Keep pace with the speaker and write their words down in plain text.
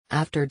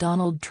after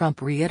Donald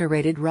Trump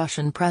reiterated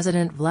Russian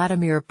President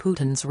Vladimir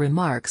Putin's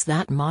remarks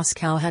that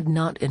Moscow had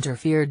not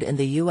interfered in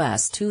the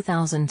U.S.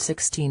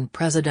 2016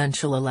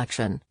 presidential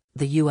election.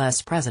 The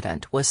U.S.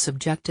 president was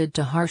subjected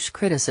to harsh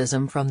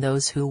criticism from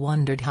those who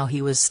wondered how he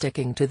was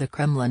sticking to the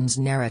Kremlin's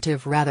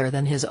narrative rather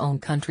than his own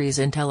country's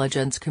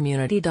intelligence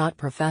community.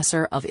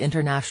 Professor of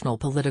international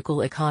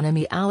political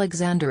economy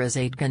Alexander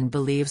Zaidgan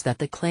believes that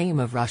the claim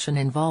of Russian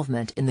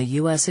involvement in the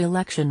U.S.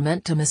 election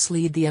meant to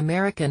mislead the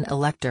American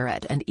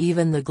electorate and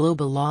even the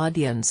global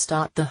audience.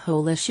 The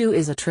whole issue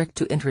is a trick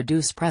to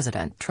introduce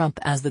President Trump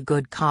as the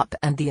good cop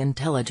and the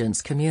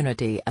intelligence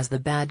community as the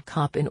bad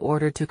cop in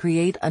order to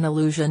create an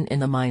illusion in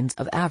the minds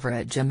of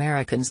average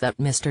Americans that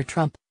Mr.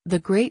 Trump, the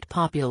great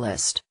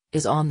populist,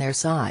 is on their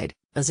side.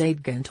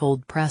 Zaidgan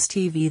told Press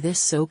TV this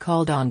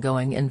so-called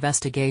ongoing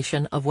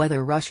investigation of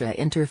whether Russia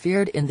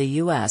interfered in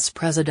the U.S.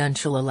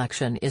 presidential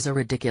election is a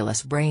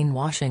ridiculous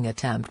brainwashing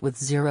attempt with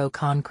zero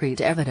concrete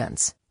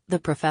evidence, the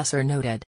professor noted.